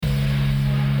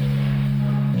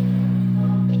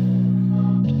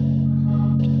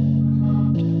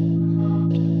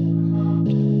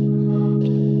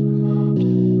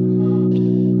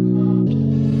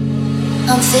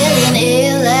feeling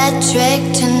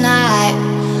electric tonight.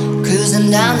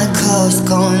 Cruising down the coast,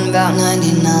 going about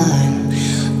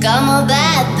 99. Got my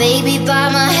bad baby by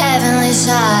my heavenly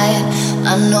side.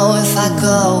 I know if I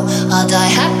go, I'll die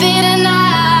happy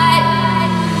tonight.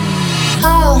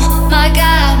 Oh my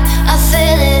God, I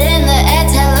feel it in the air.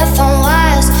 Telephone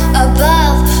wires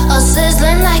above, all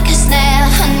sizzling like a snare.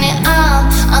 Honey, I'm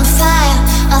on fire,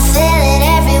 I feel it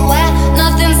everywhere.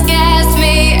 Nothing scares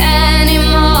me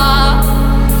anymore.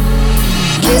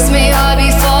 Kiss me hard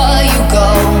before you go.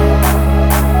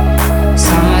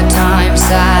 Summertime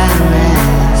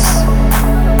sadness.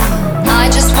 I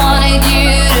just wanted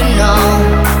you to know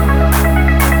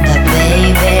that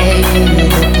baby, you're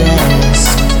the best.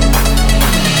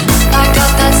 I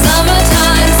got that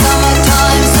summertime sadness.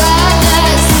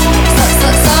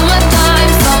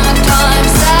 Summertime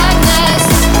sadness.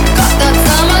 Got that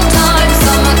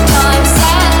summertime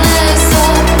sadness.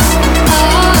 Oh,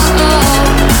 oh, oh,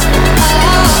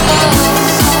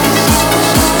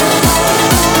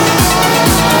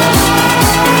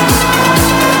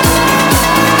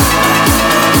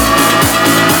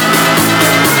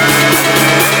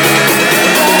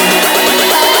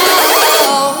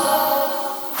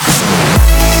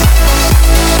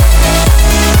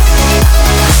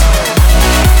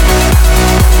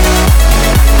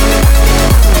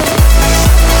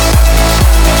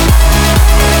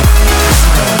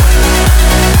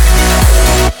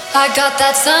 I got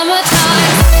that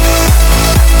summertime.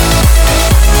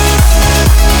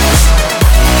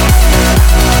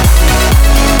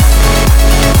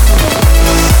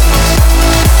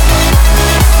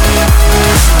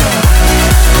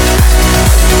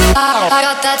 I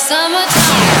got that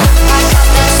summertime. I got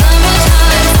that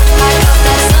summertime. I got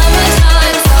that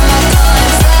summertime. Summertime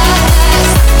sadness.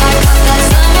 I got that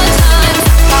summertime.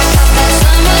 I got that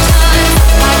summertime.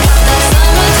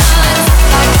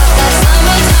 I got that summertime. I got that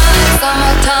summertime.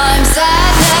 Summertime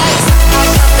sadness. I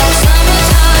got that summertime.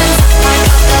 I got that summertime. Summertime sadness. I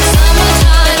got that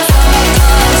summertime.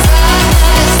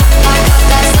 I got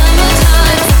that summertime.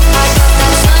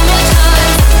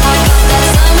 I got that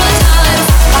summertime.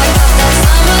 I got that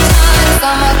summertime.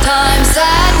 Summertime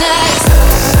sadness.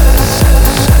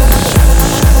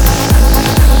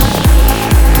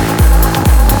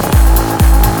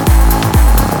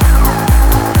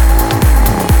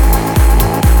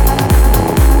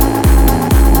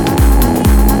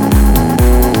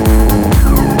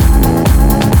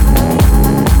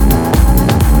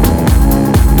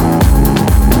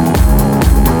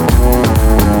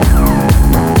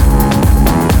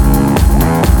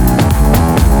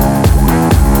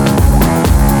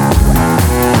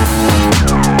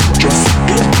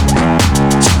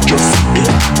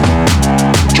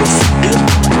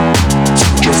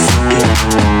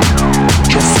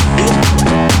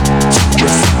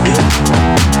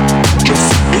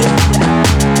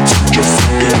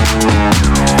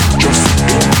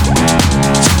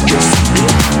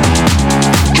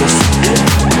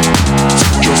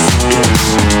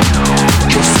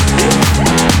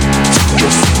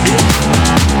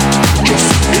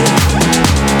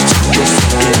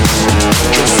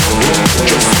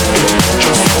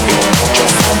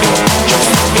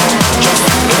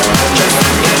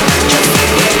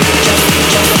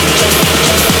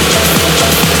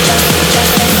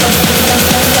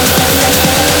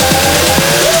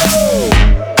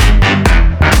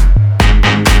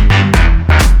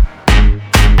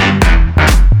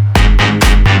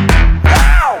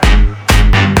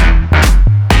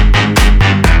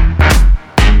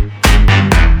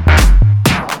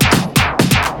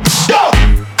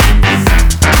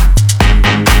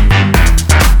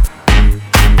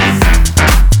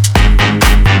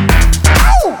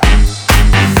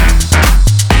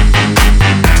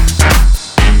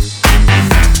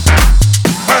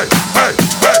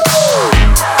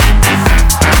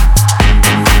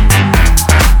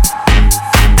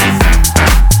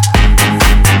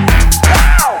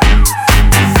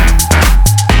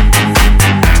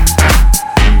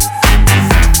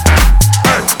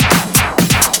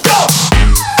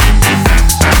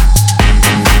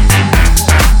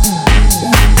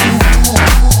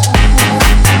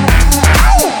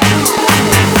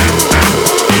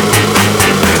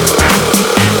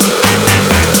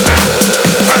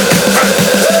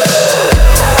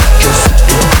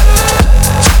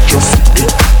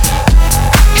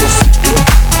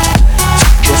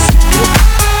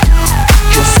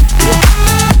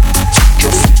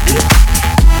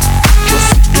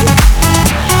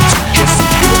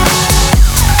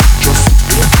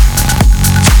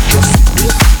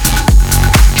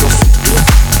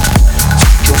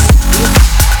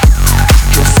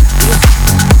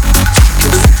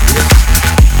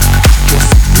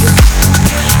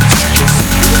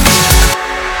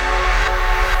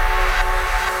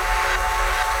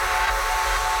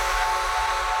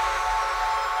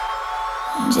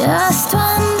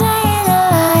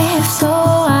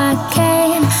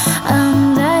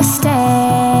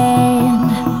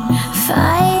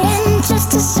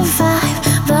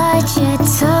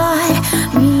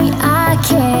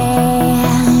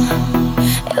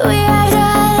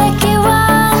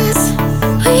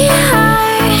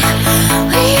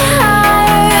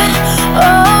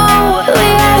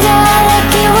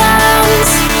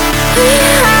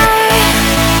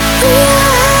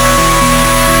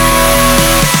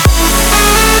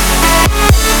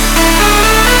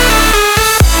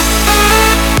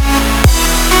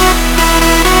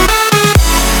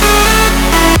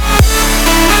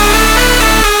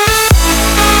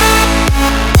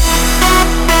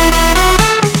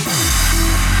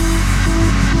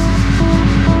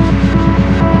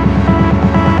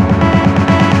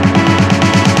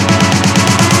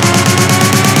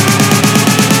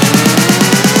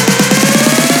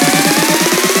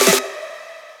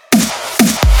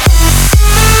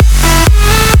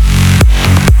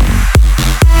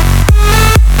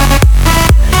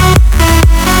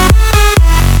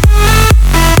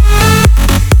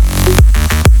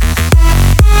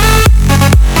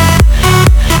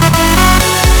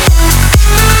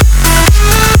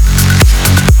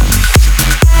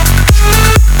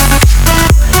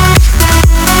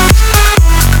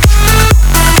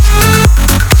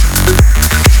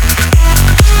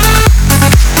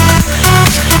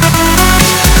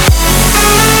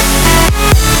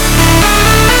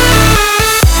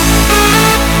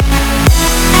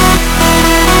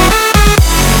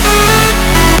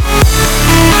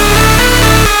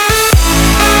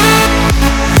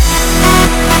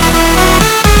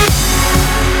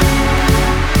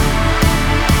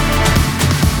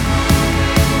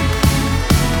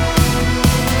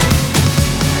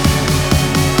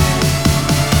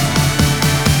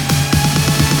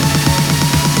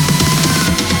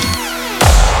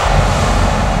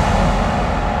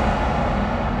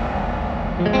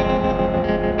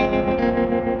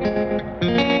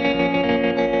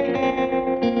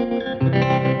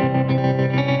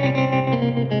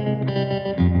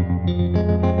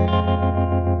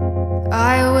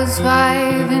 was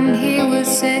 5 and he was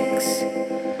 6.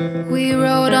 We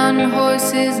rode on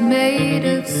horses made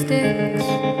of sticks.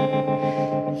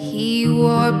 He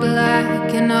wore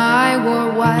black and I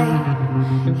wore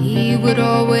white. He would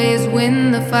always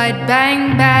win the fight.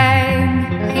 Bang,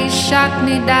 bang. He shot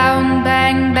me down.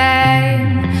 Bang,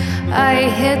 bang. I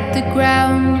hit the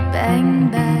ground.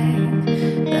 Bang, bang.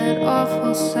 That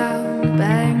awful sound.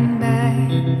 Bang,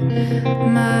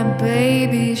 bang. My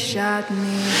baby shot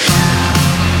me down.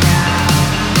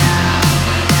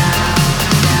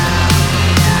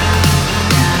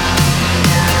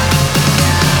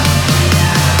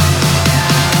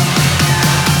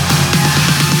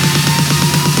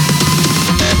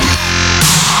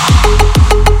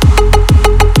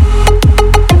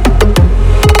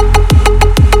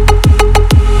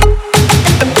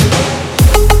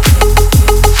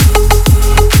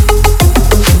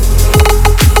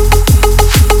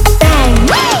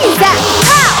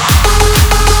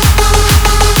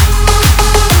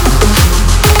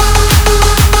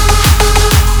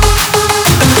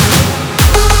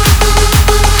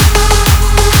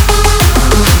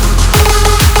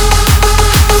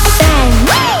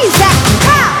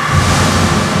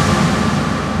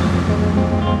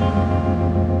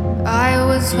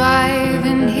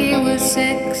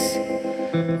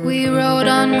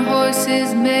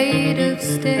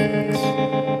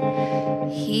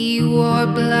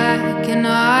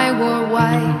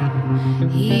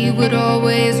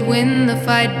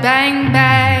 Bang,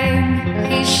 bang,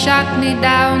 he shot me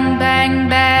down. Bang,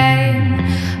 bang,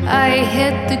 I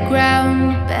hit the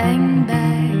ground. Bang,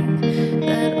 bang,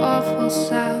 that awful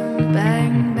sound.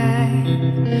 Bang,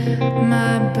 bang,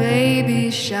 my baby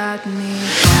shot me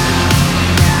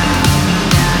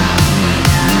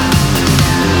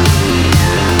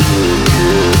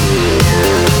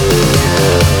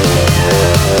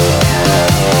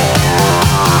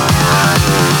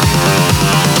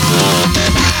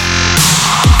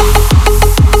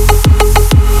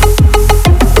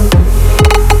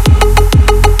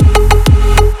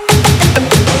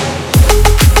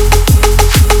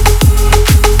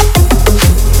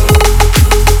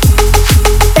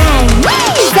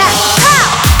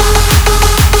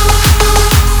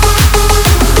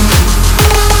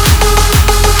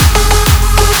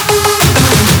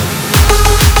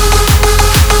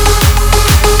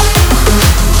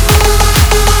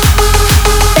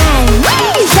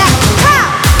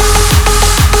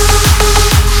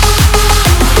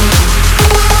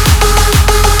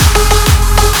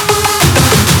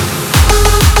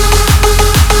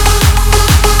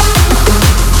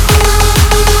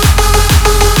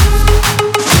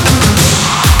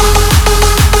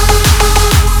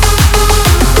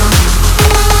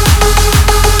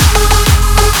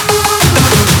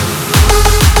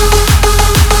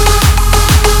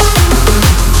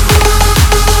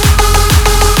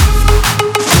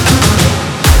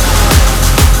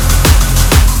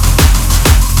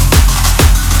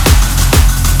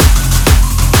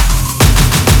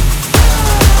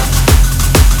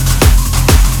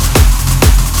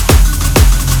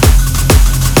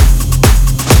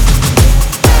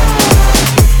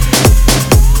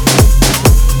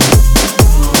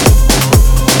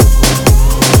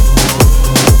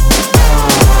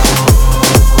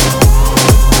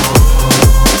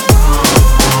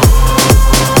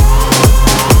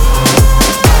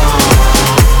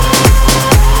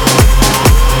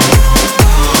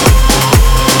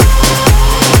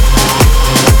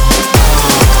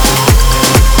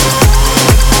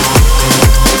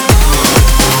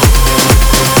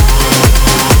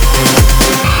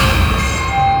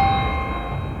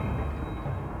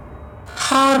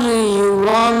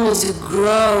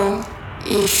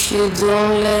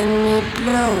don't let me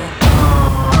blow.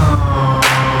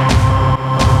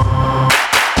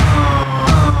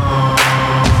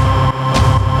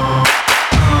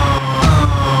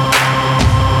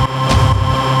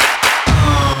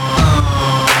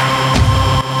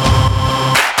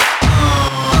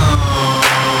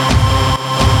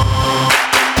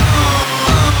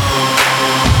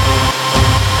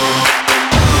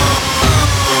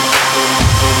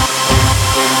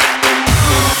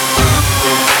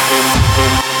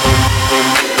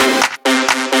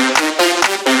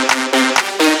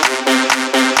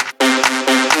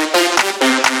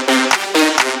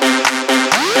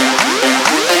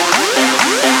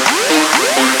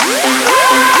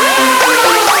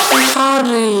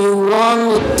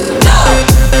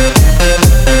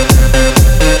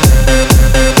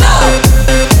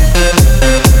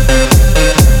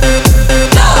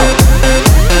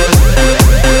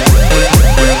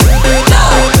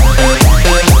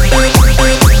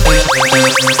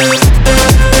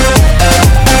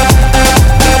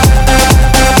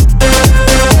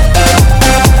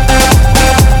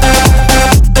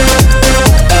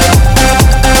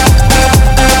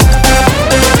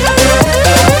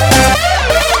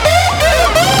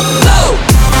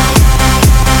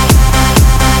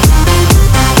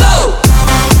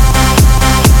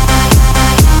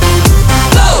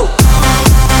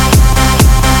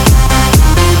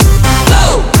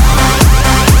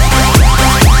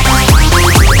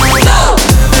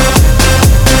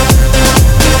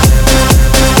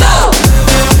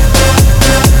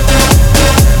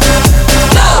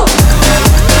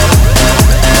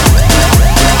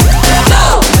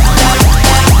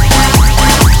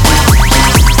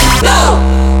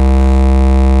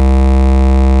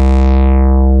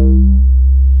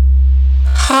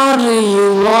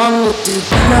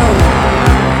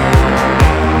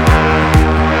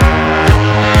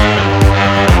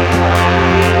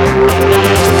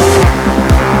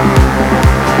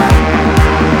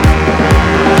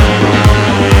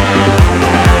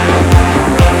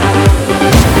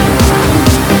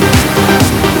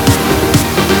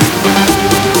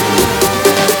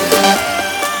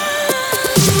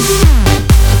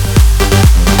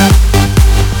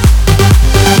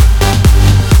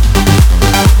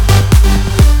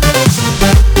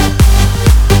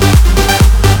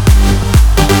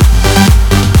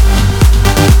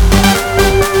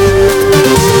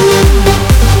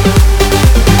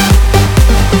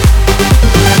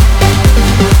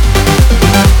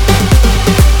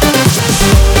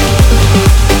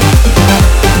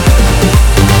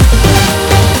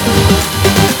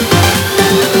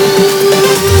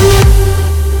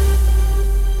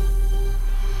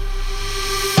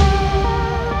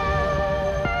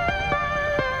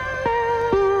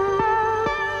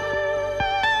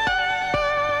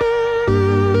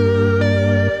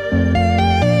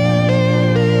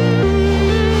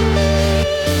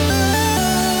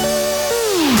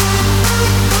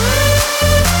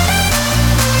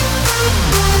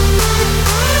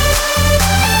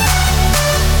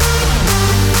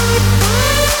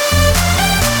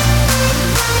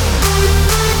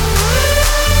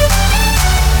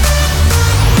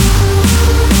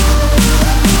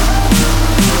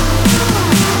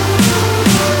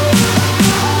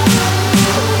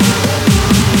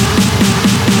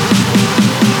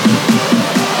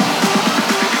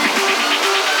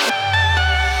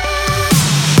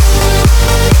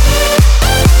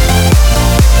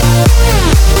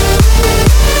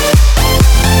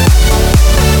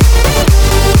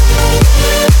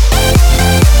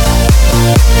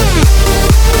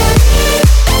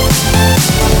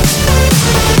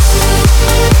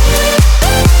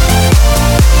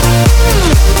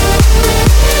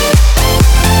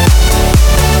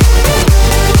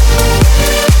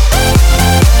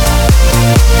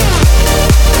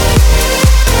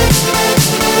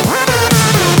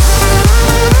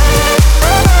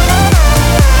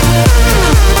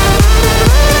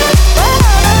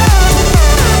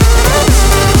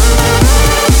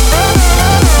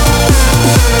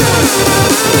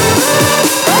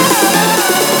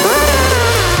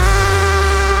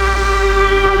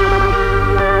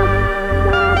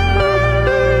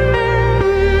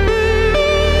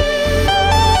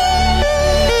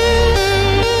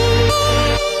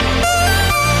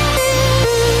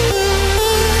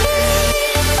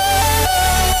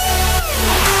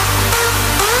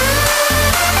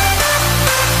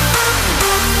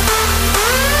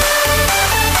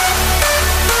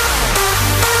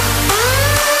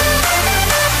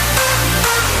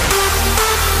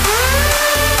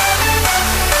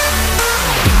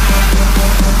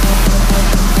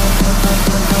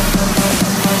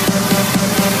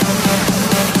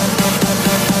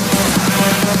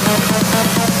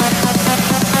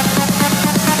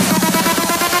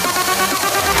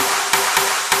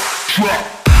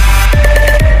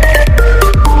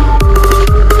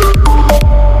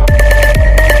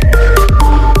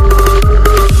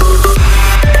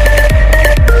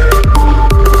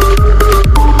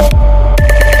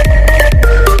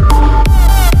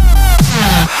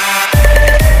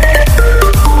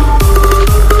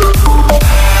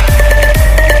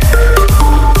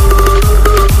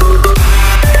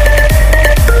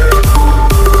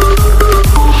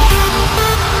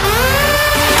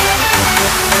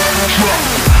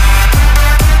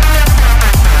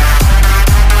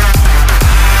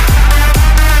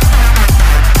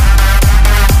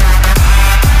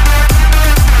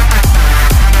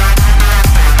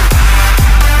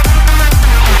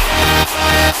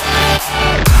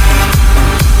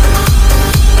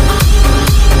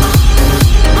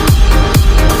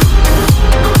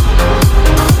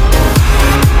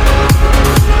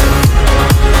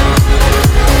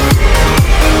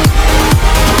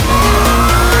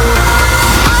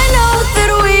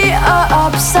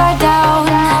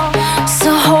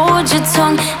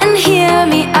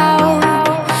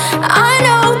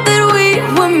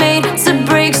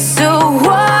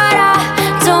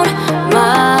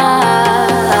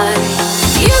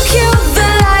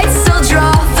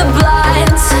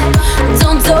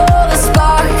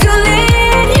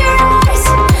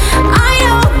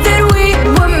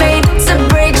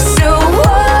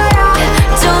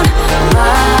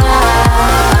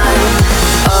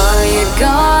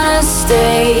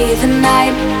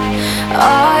 night?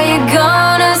 Are you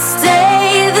gonna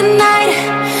stay the night?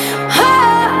 Oh,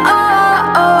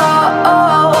 oh, oh,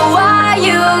 oh. Are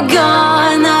you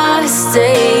gonna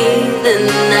stay the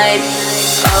night?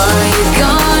 Are you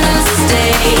gonna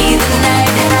stay the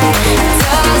night?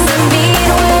 Doesn't mean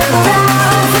we're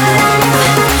out for life.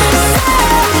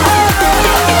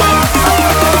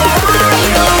 Are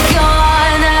you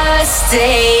gonna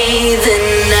stay the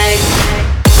night?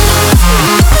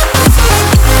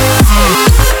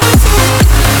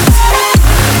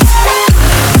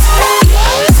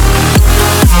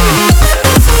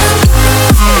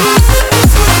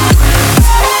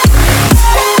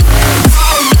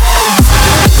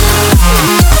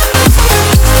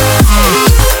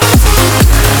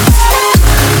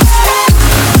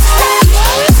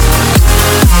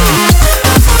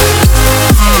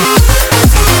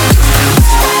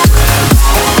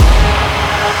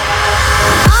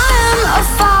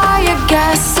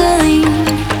 Gasoline,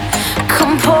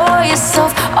 come pour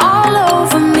yourself all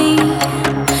over me.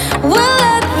 We'll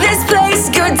let this place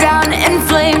go down in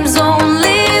flames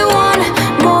only one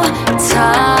more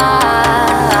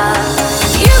time.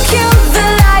 You kill the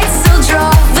lights, they'll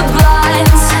draw the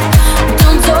blinds.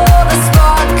 Don't dull the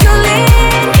sparkle in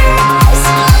your eyes.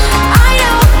 I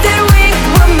know that we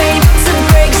were made to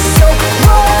break, so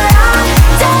what I'm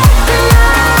dead.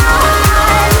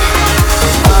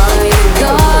 Are you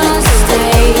gonna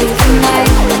stay the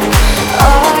night?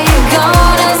 Are you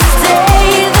gonna stay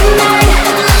the night?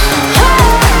 Oh,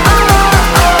 oh,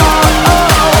 oh, oh.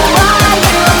 Are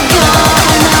you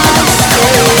gonna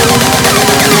stay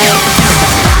the night?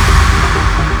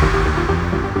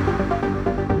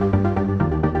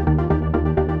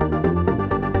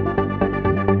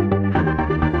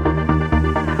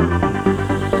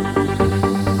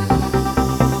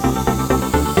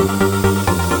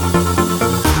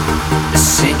 A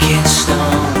sinking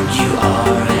stone, you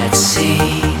are at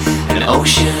sea. An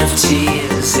ocean of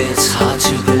tears, it's hard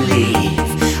to believe.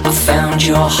 I found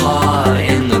your heart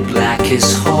in the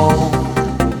blackest hole.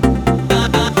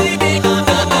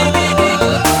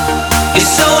 Your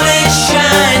soul, it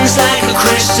shines like a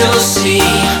crystal sea,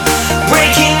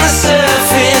 breaking the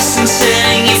surface and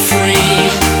setting you free.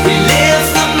 Relive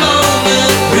the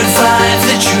moment, revive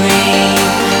the dream.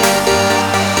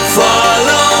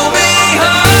 Follow me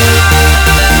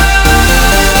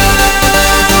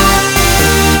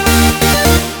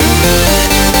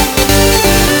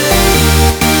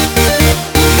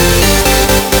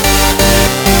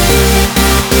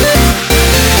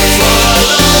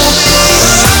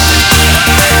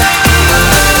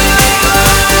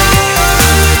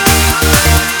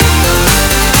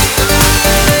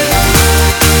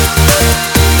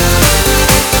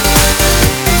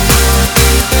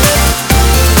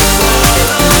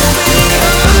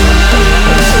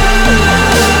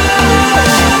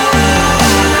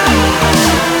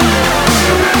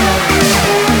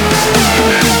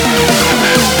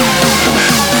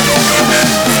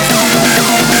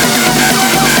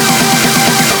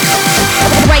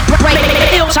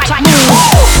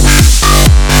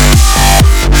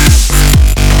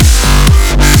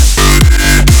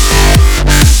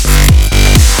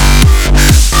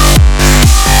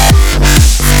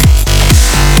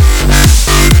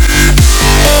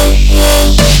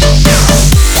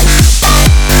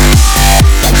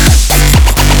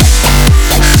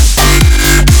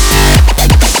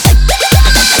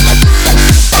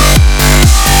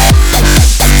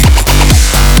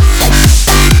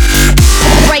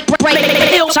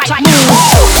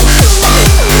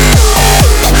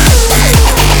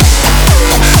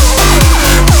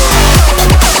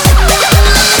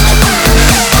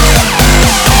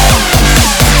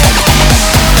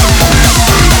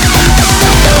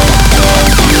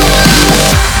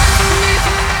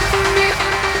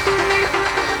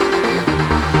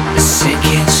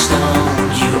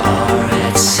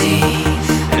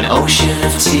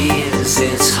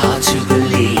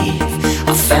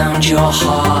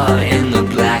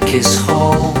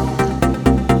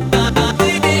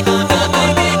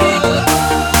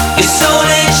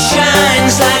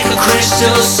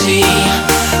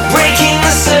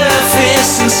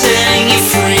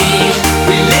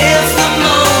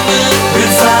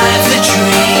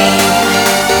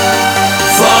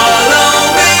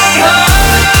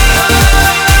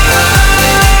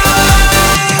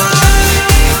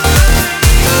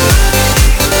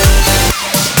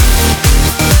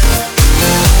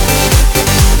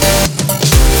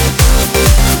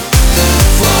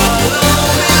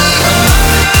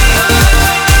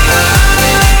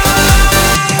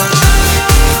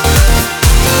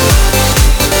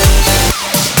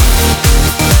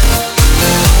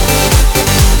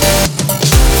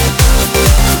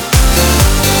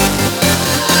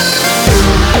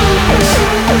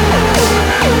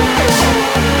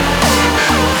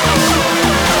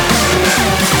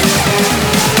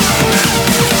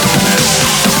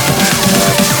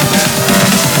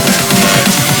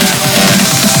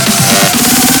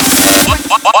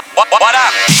What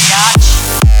up, biatch?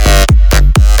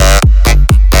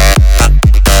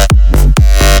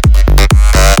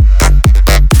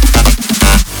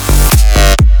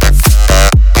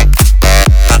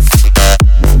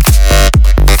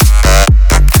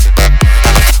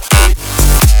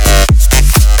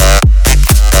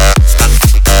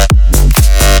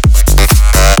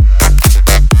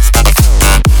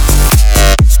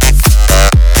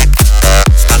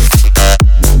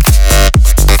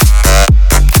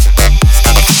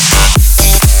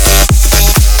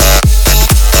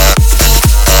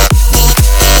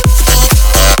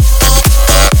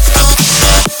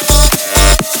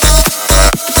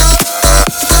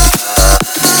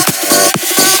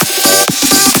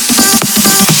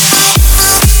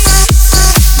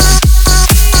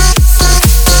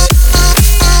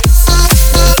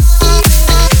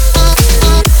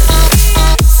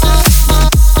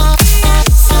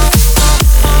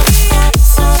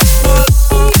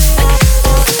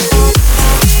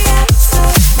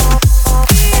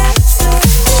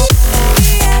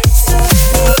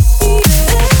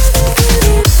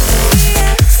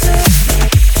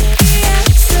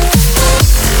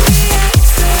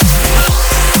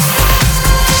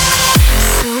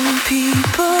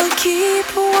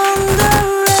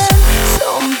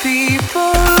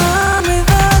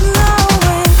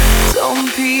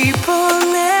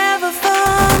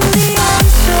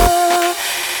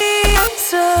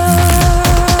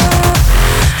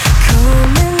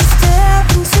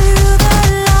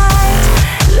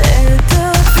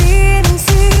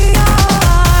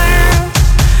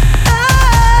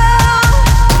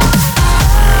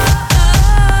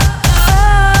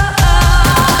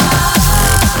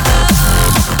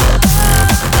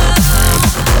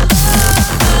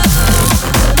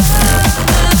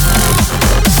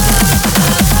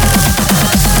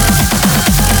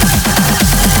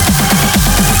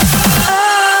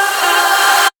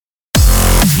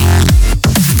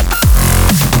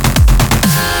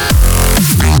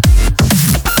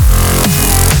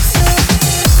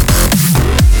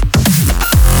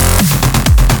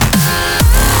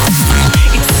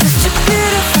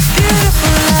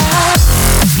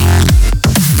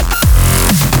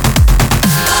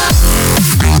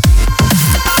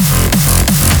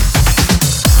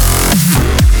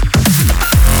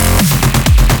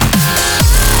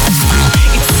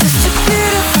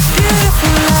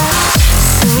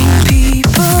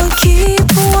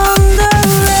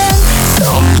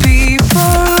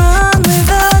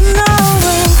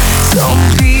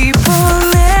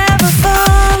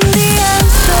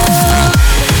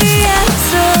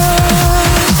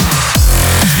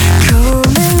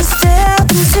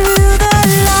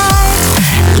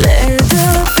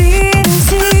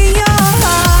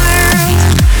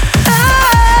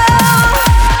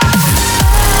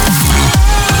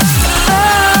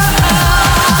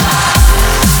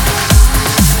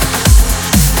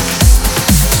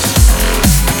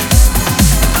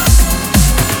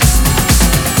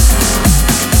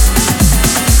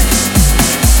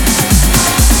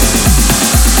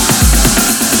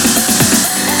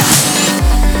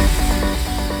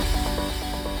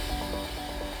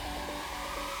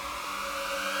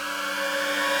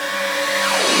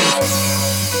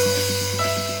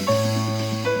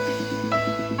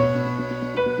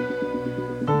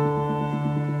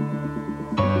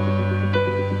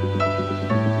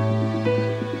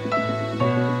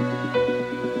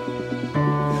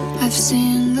 I've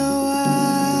seen the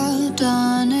world,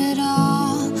 done it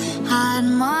all, had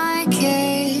my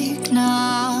cake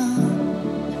now.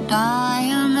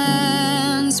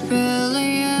 Diamonds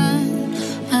brilliant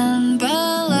and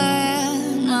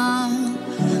Bel-Air now.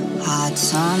 Hot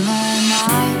summer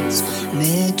nights,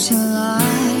 mid-July,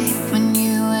 when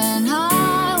you and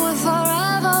I were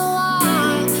forever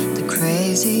wild. The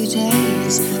crazy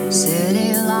days,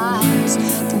 city lights,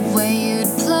 the way you'd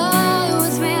play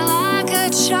with me like a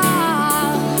child.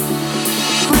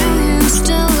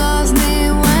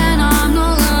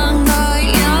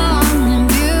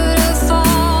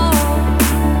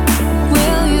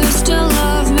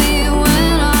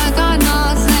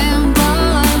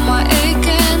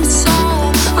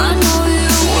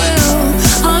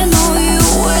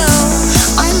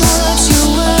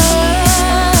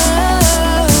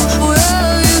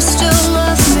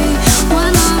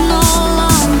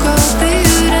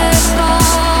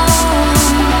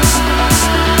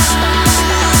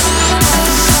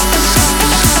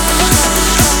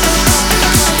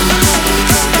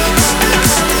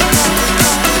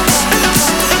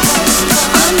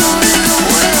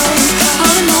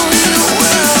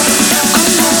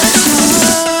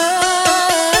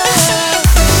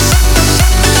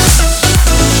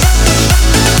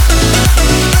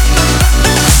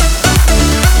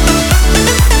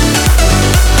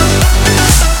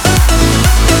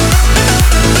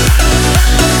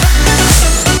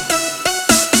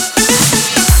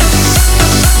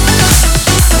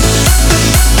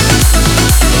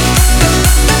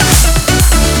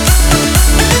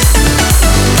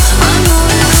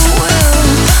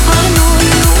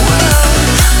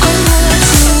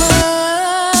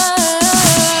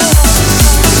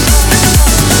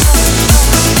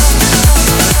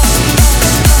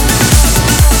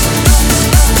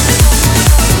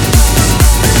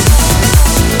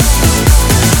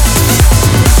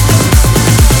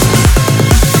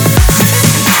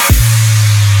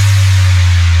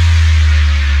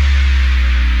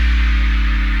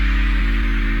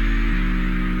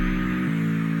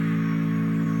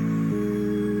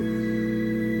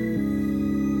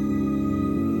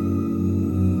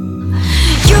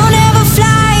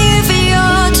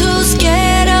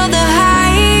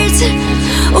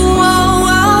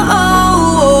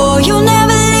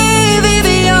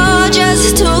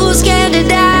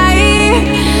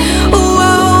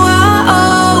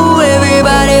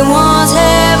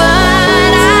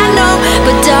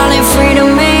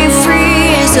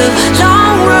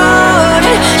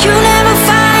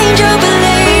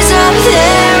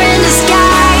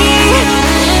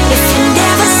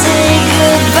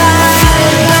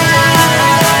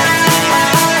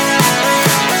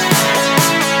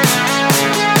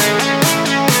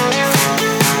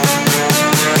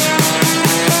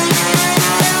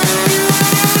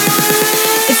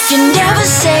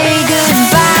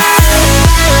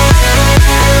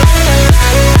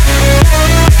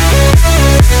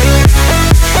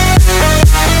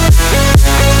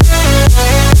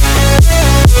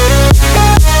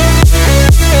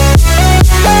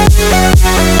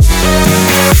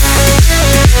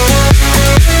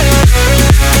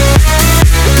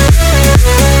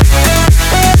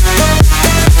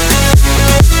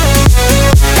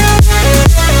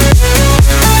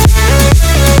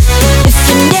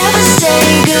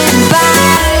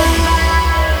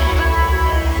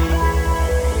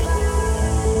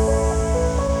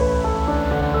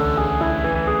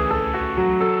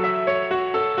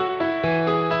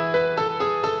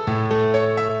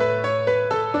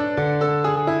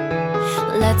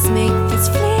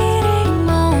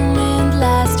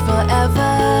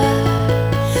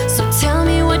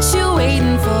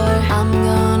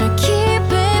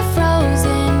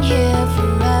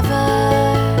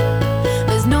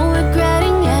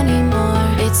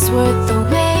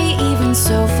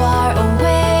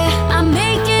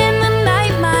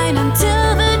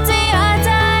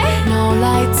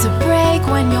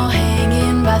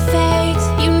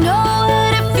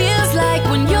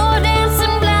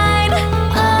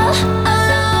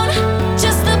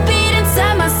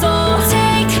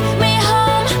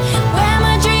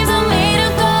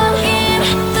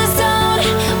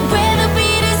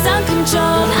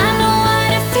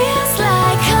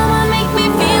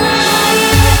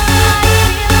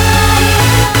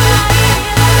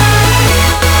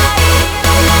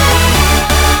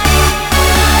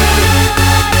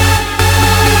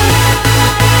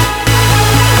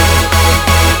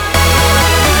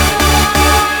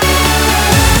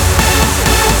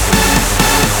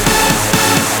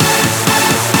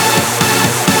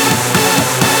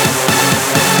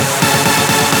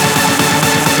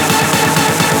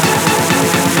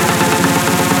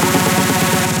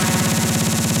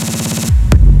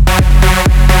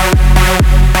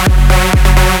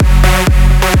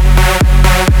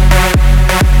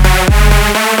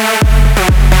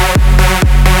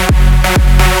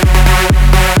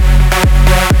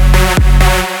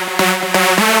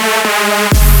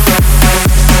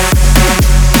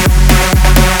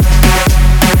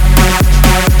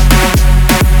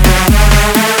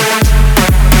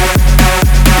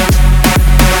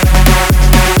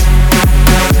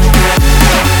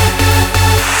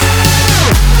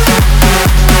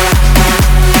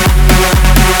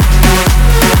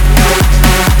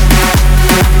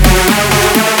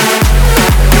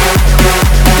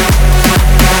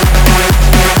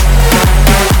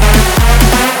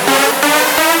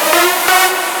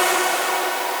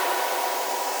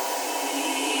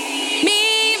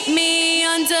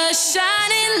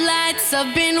 lights,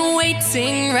 I've been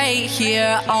waiting right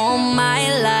here all my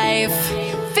life.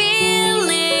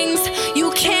 Feelings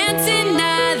you can't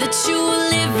deny that you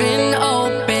live in.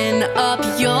 Open up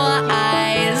your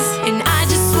eyes, and I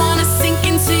just wanna sink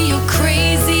into your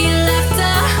crazy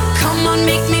laughter. Come on,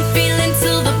 make me feel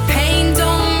until the pain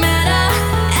don't matter.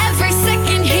 Every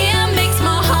second here makes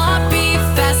my heart beat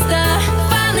faster.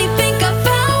 Finally think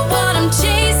about what I'm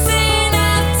chasing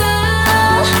after.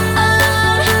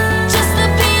 Alone, just a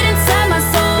beat inside my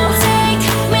soul. Take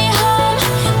me home,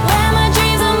 where my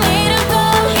dreams are made of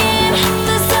gold. In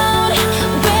the zone,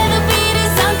 where the beat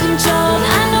is uncontrolled.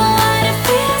 I know what it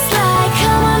feels like.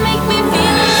 Come on, make me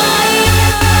feel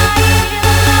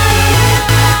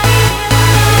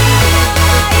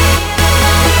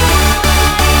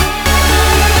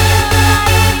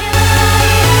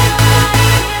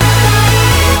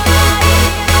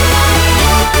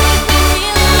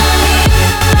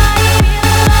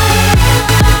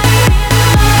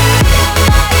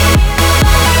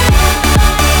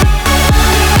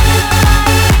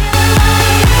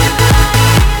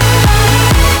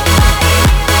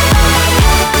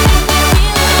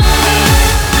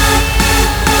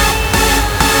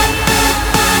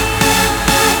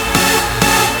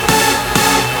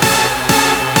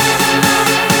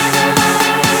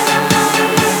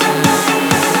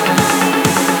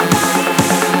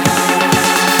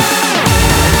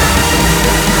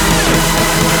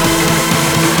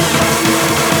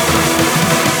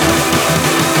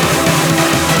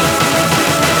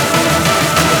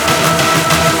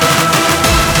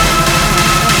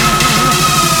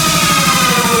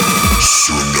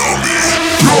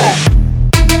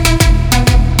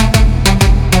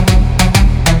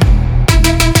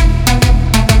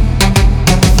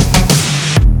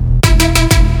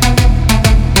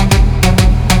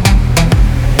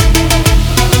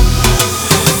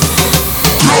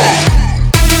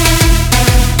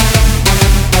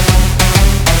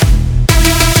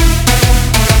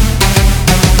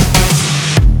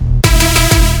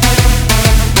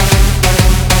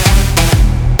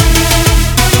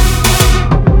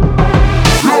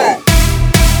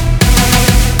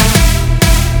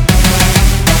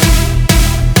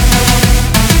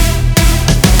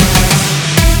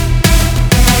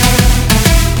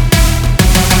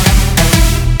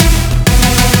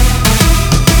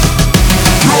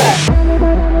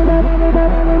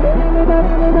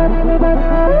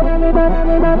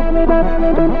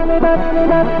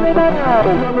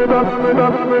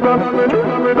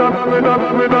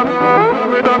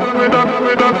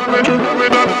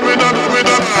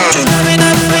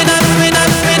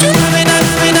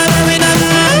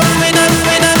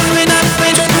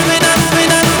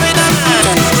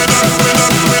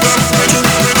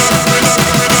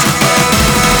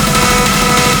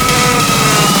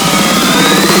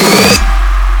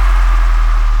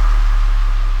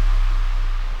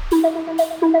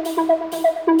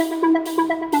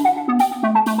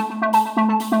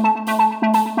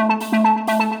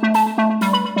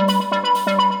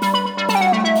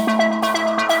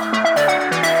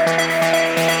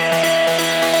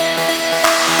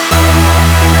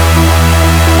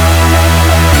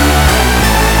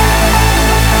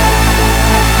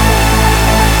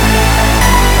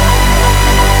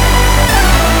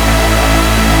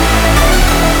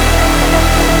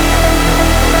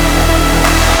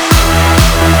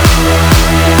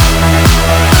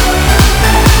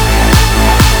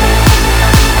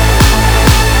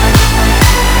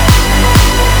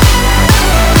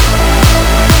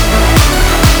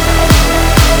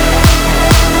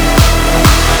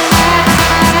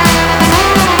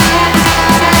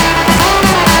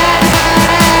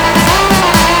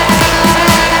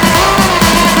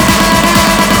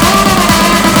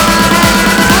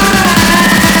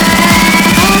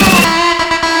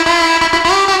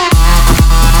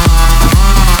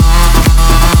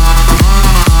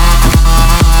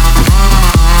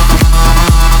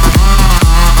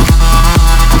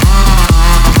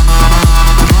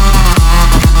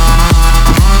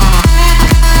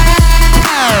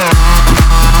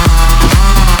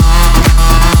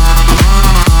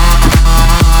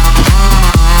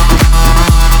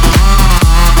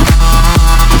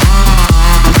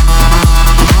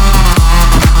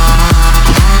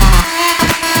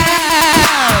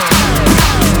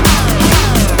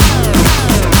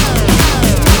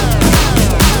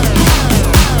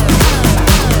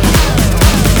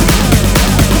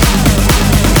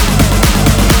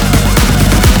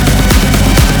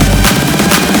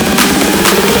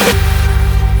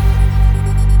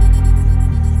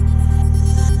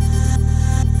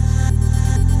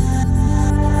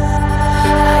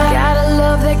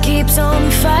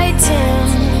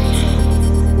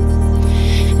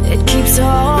keeps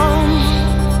on.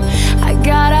 I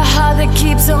got a heart that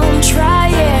keeps on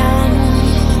trying.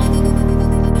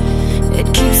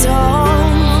 It keeps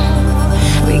on.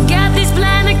 We got this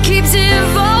plan that keeps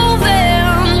evolving.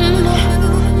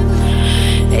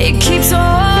 It keeps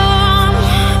on.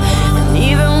 And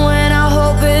even when our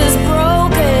hope is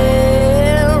broken,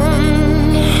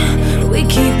 we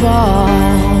keep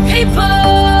on. People,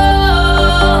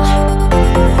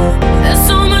 there's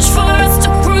so much for us to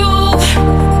prove.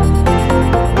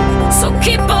 So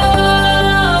keep on.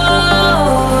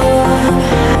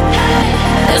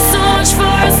 There's so much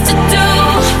for us to do.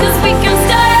 'Cause we can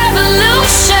start a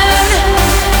revolution.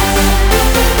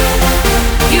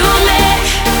 You and me.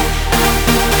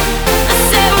 I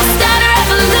said we'll start a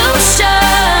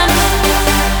revolution.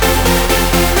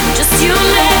 Just you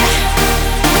and me.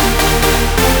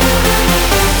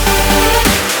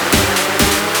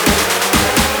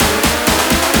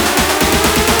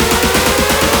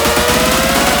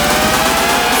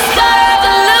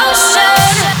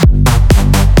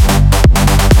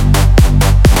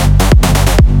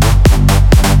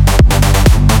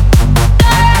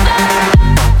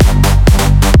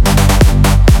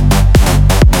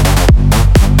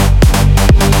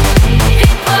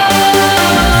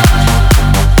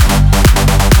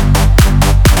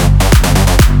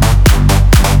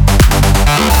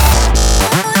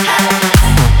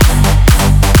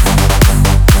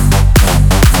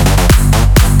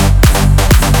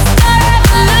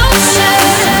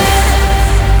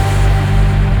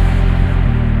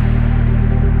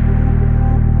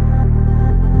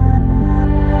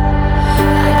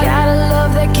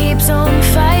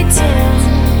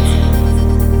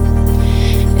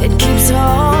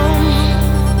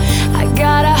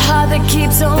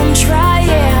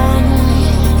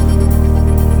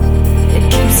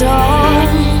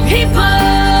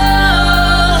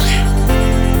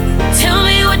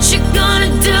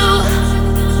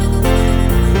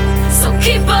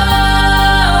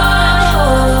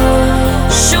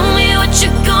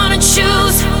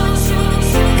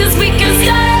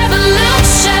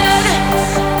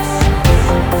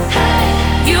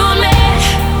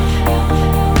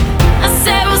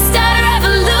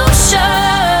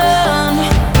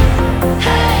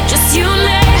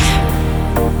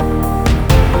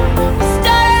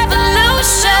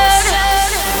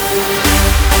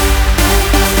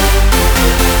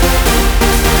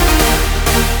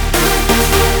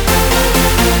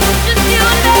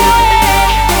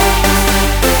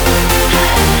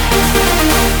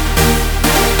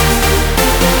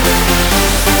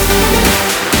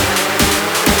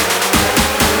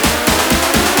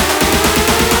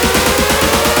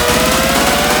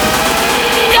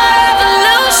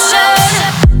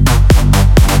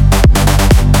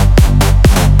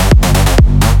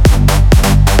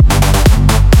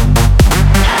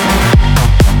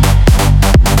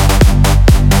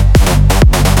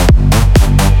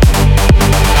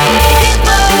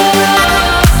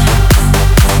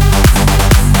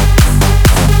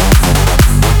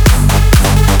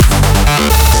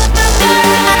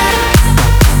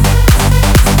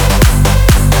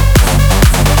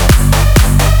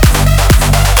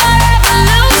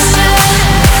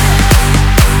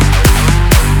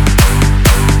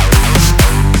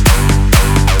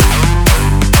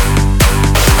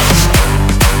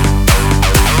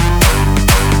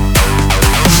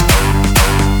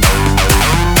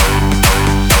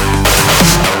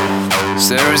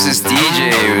 There was this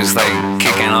DJ who was like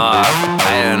kicking off.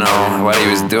 I don't know what he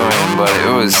was doing, but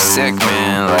it was sick,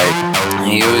 man. Like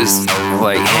he was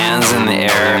like hands in the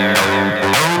air.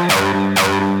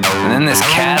 And then this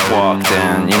cat walked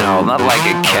in, you know, not like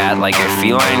a cat, like a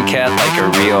feline cat, like a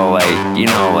real, like, you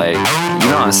know what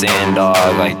I'm saying,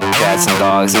 dog, like cats and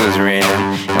dogs. It was raining.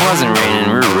 It wasn't raining,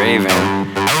 we were raving.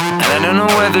 And I don't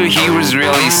know whether he was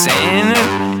really saying it.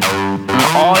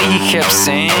 All he kept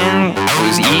saying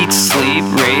was eat, sleep,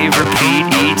 rave, repeat,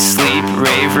 eat, sleep,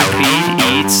 rave, repeat,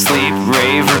 eat, sleep,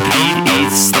 rave, repeat,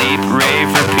 eat, sleep, rave,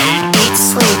 repeat. Eat,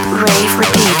 sleep, rave,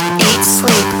 repeat, eat,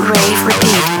 sleep, rave,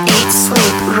 repeat, eat,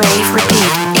 sleep, rave,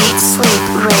 repeat, eat, sleep,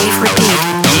 rave, repeat.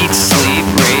 Eat, sleep,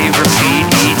 rave, repeat,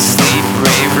 eat, sleep,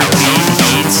 rave, repeat,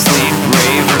 eat, sleep,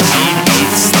 rave, repeat,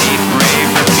 eat, sleep, rave,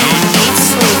 repeat. Eat, sleep, rave, repeat, eat,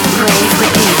 sleep, rave,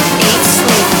 repeat, eat,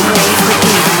 sleep, rave,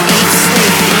 repeat.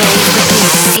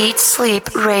 Eat, sleep,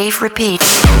 rave, repeat.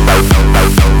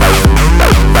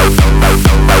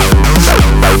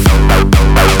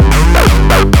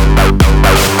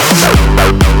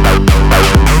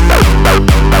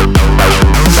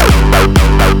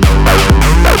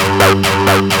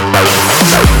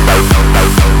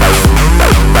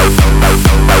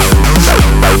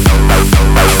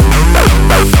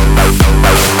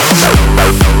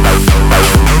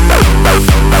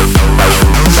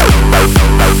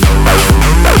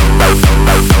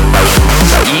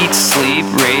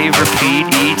 repeat,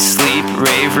 eat, sleep,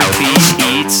 rave, repeat,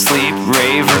 eat, sleep,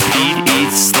 rave, repeat, eat,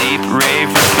 sleep, rave,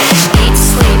 repeat. Eat,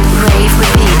 sleep, rave,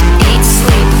 repeat. Eat,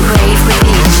 sleep, rave,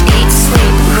 repeat. Eat, sleep,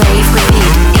 rave,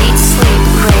 repeat. Eat, sleep,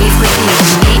 rave,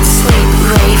 repeat. Eat, sleep,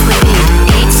 rave, repeat.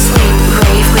 Eat, sleep,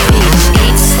 rave, repeat.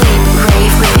 Eat, sleep,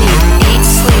 rave, repeat. Eat,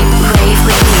 sleep, rave,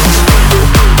 repeat.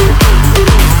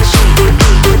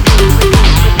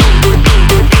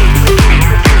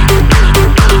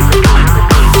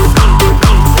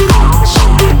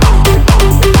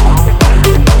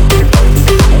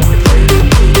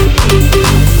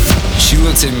 She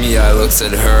looked at me, I looked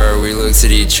at her, we looked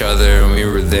at each other, and we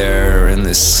were there in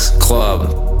this club.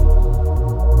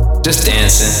 Just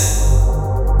dancing.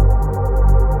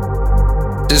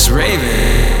 Just raving.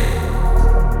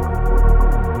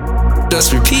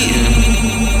 Just repeating.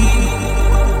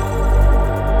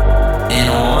 And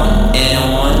on.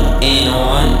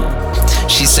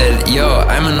 She said, yo,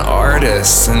 I'm an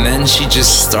artist. And then she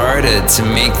just started to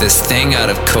make this thing out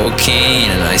of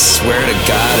cocaine. And I swear to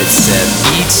God, it said,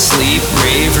 eat, sleep,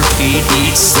 rave, repeat,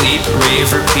 eat, sleep, rave,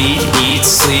 repeat, eat,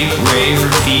 sleep, rave,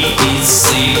 repeat, eat,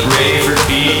 sleep, rave,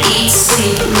 repeat. Eat,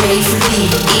 sleep, rave,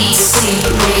 repeat. Eat, sleep,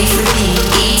 rave, repeat.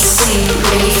 Eat, sleep,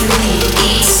 rave, repeat.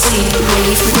 Eat, sleep,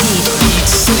 rave, repeat. Eat,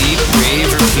 sleep,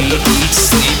 rave, repeat, eat,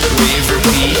 sleep, rave,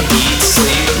 repeat, eat,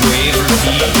 sleep, rave,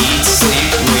 repeat, eat, sleep,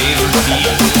 rave,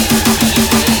 repeat.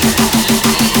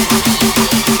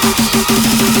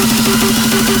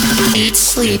 Eat,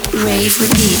 sleep, rave,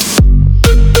 repeat.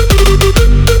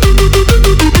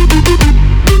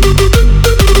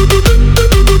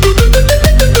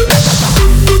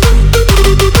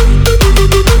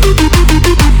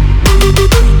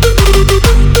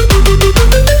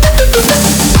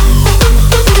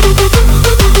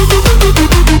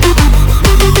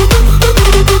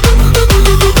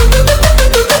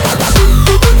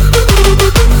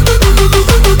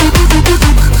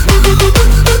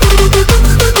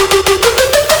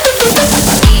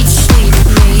 Eat,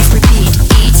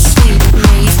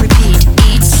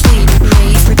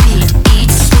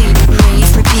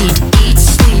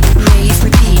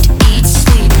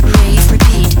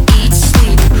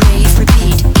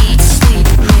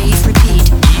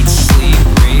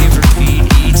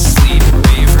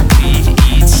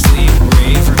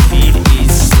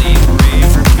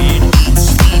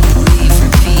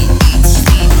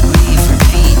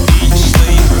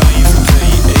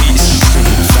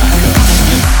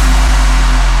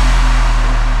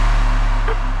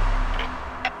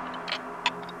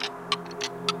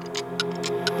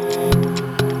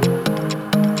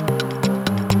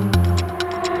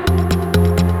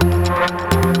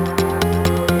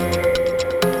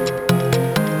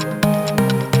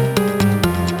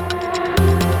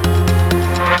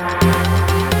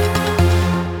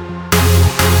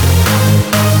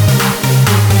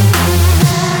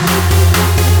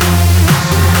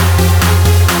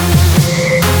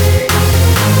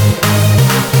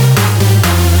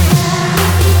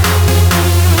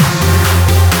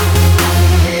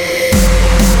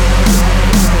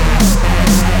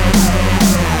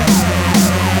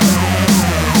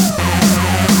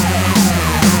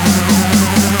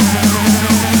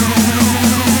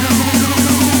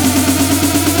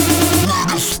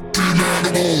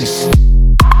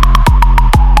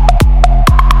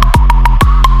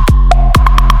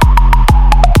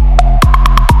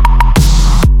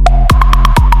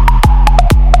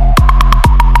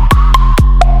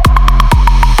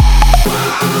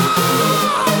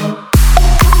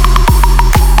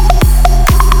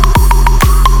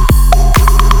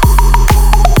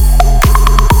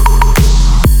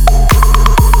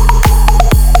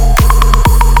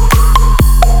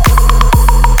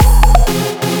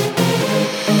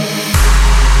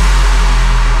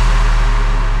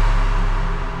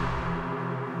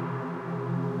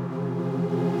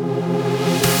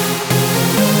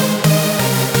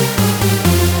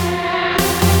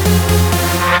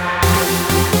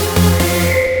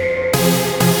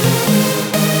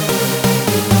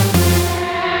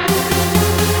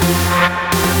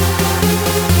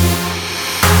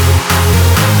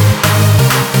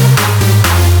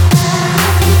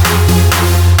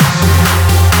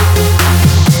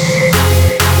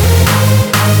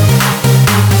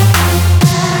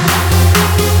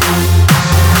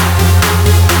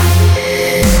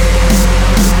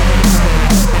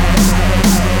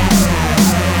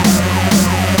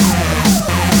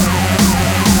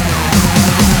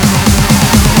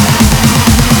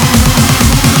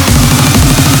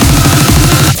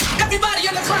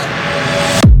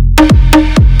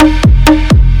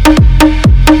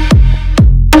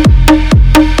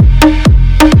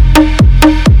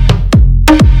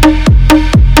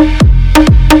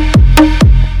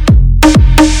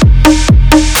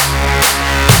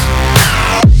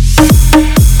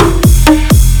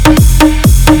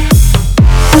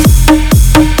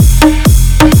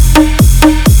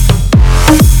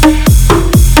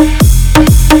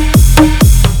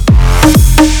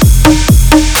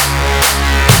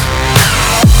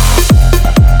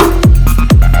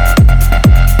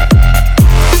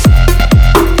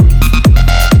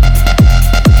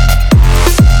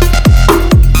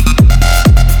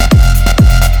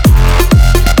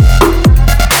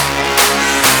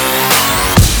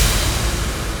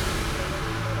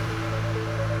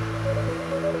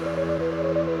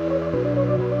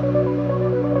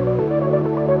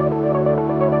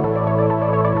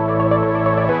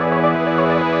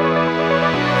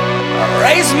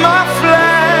 Raise my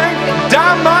flag and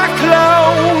dye my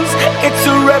clothes. It's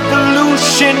a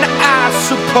revolution, I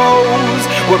suppose.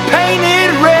 We're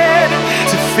painted red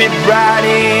to fit right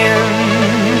in.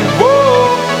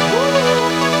 Whoa.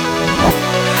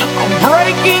 I'm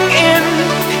breaking in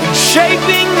and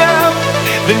shaping up,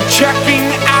 then checking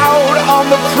out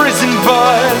on the prison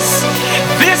bus.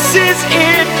 This is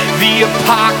it, the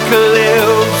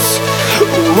apocalypse.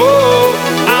 Whoa,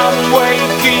 I'm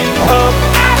waking up.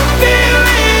 I feel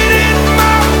it in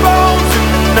my bones,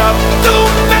 enough to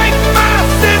make my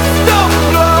system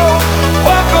blow.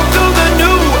 Welcome to the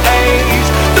new age,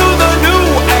 to the new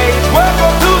age.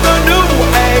 Welcome to the new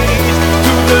age,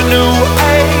 to the new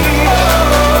age.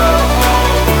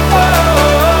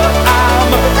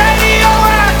 I'm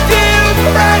radioactive,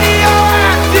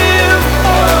 radioactive.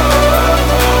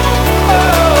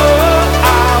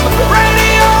 I'm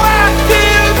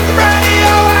radioactive, radioactive.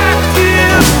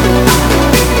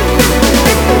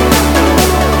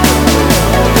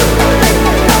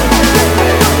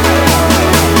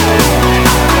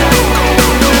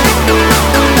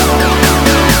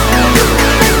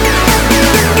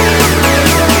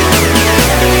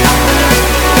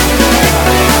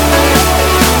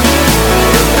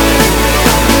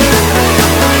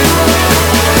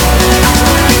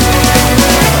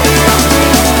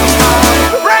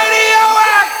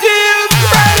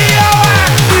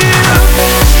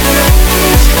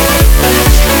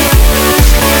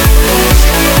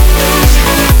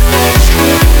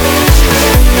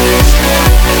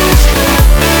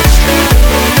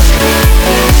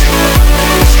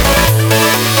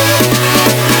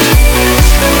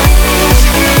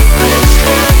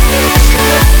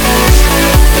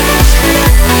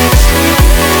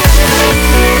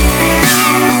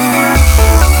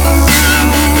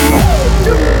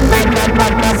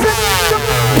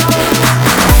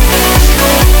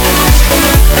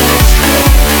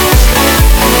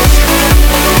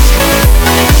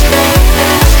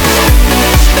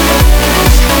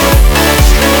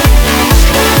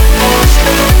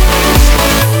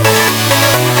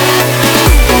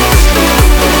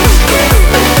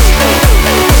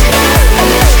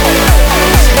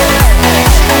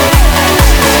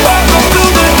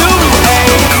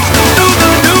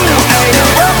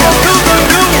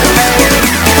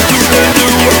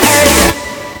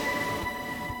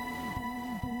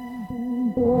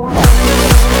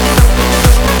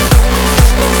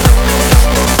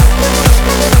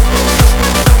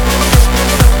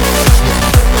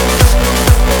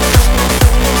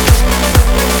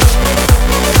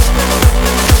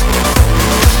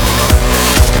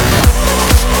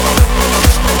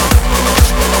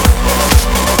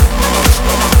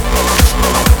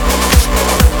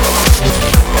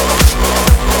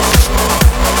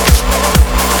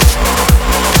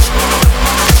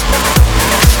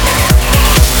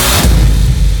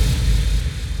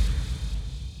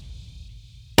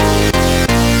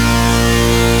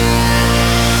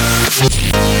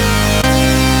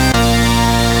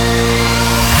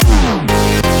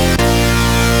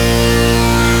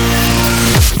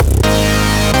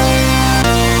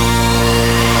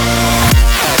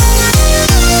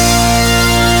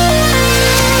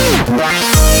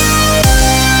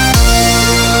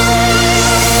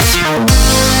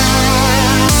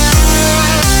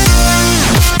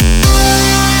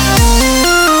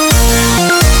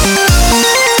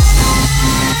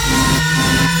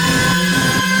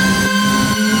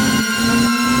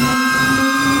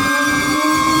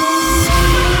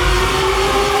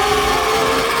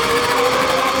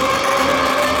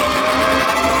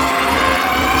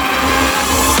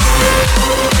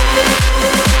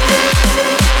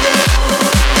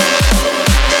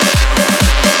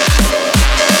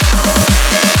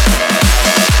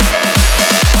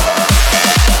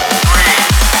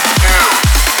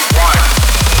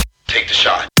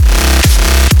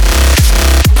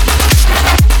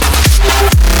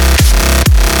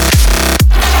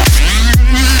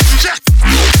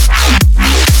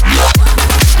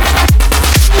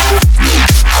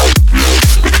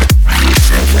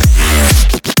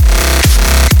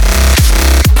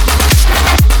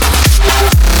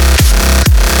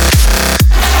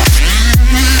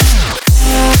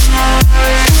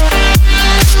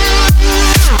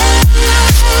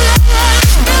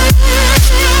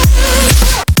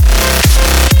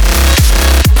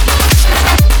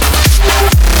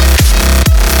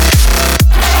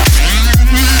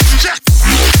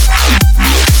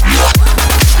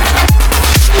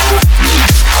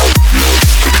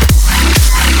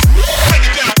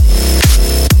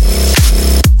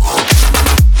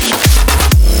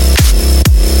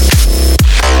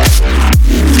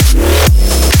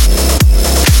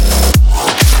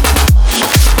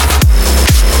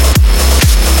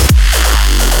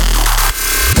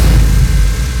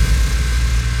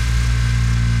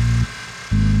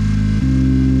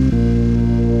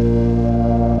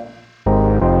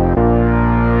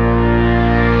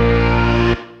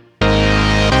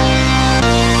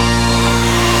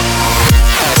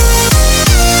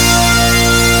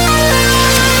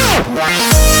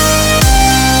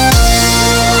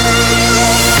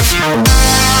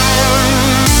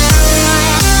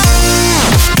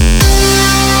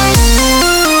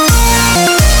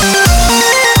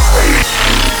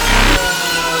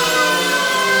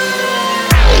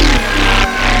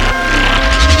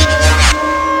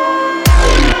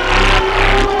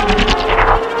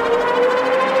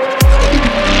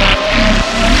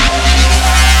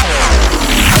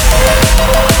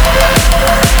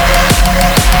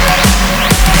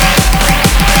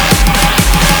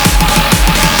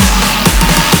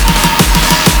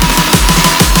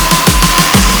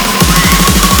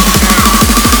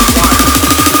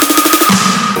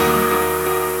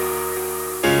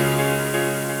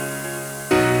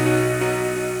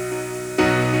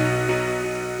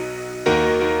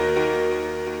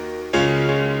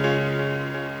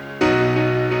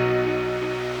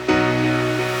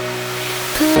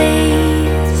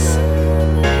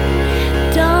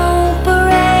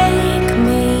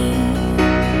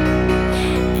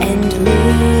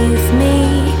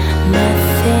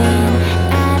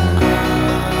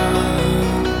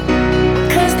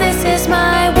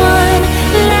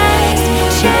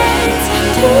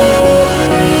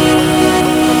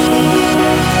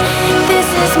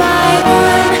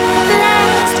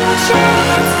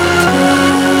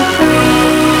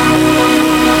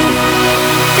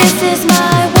 is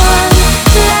my one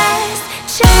last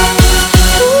chance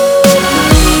to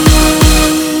breathe.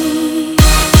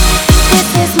 This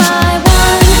is my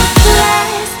one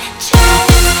last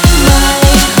chance, my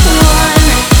one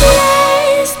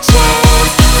last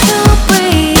chance to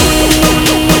breathe.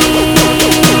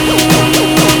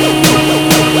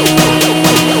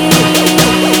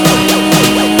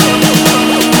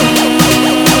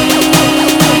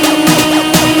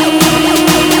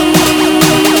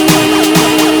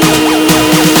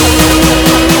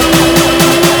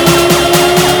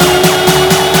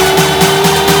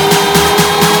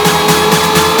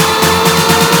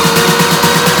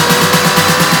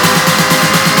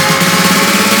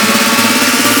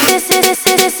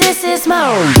 This is my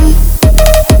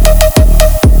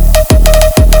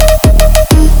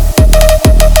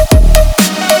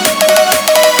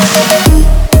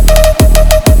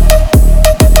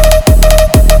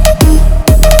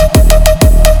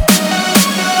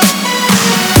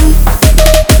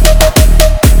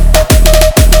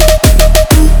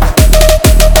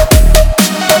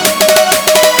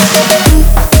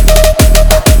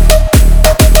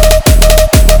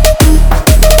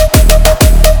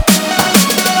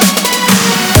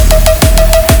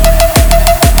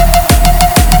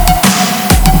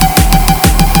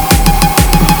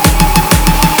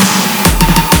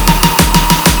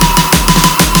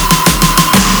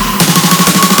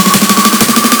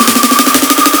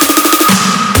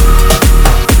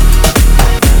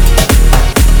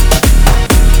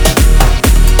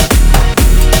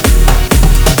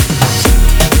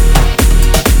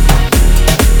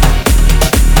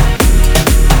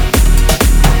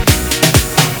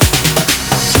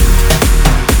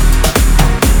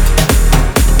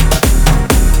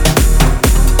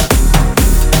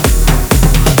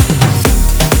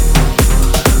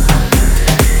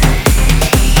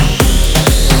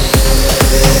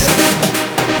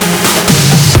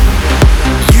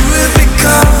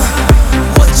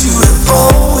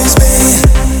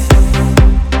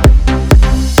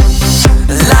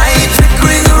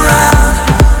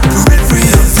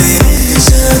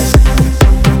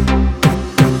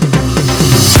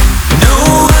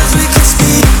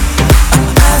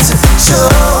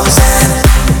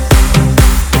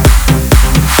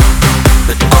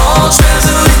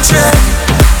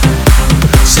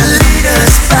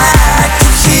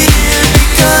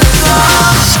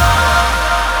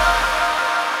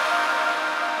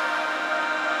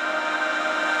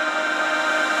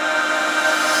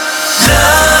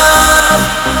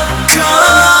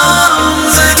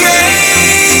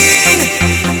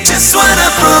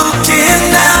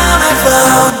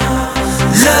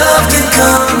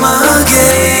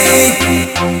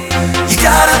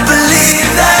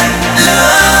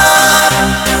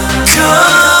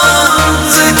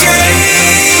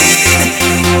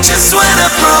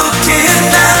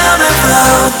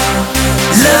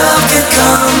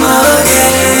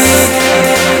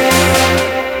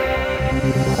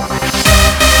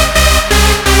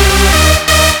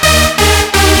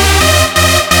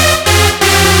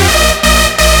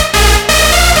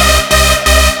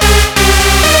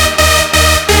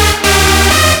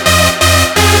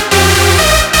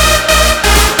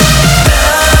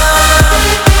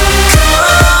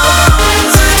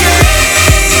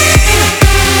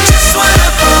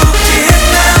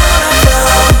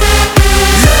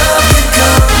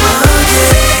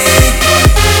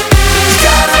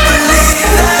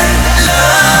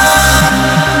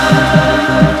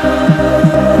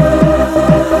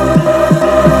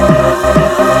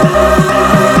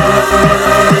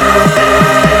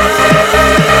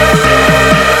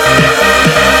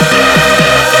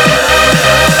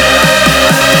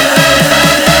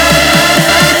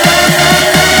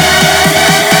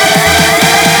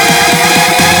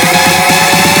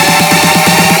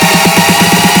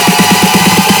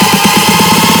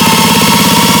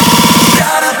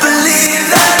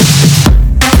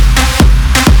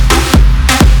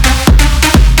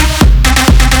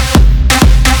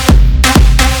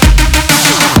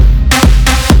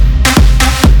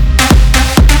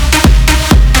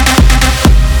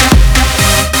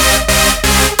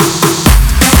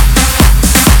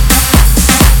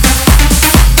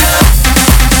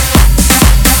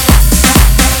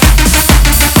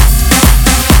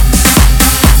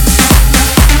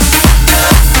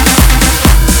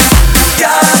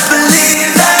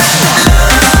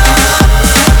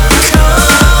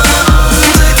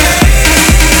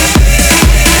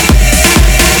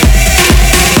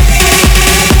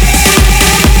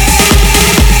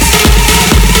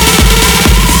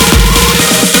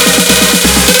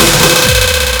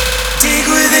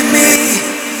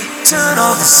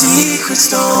secret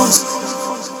stones.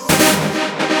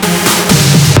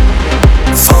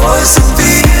 voice of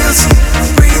feels,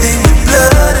 breathing your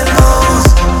blood and bones.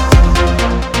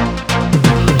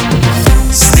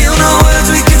 Still no words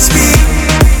we can speak,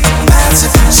 a paths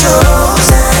have been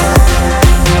chosen,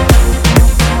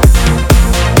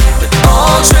 but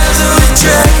all trails that we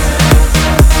tread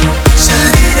shall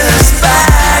lead us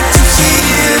back to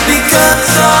here, because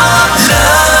our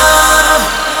love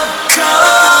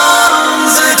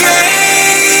comes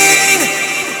again.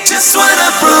 Just when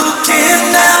I've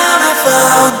broken down, I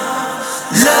found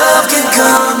love can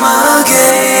come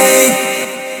again.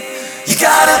 You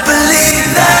gotta believe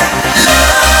that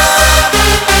love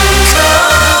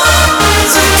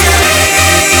comes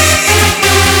again.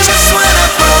 Just when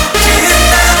I've broken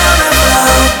down, I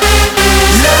found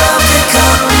love can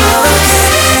come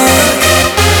again.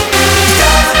 You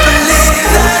gotta believe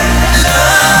that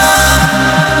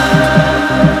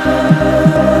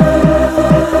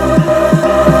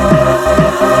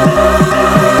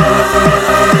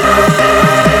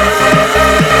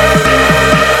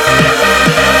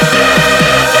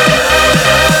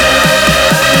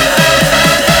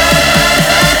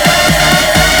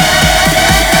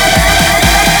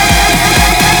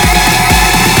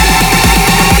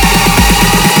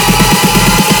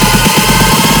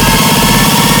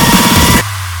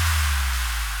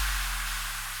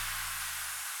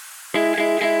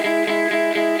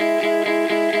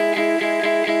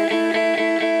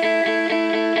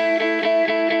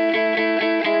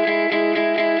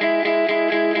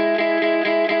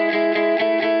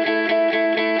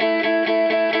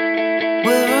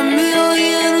We're a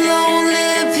million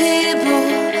lonely people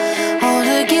all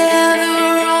together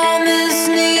on this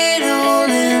needle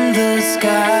in the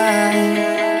sky,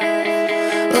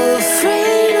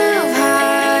 afraid of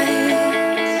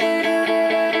heights.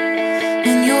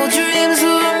 And your dreams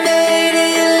were made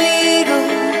illegal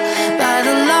by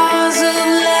the laws of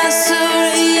lesser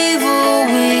evil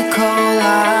we call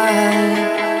life,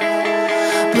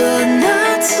 but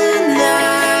not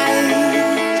tonight.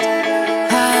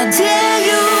 I dare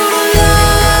you to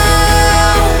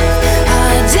love,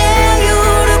 I dare you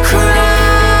to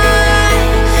cry,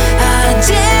 I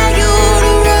dare you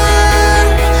to run,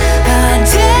 I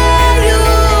dare you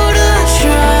to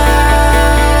try,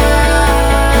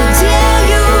 I dare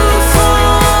you to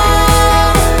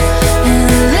fall and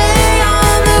lay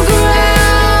on the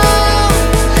ground,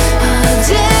 I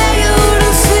dare you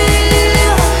to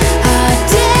feel, I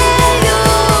dare you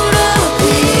to be.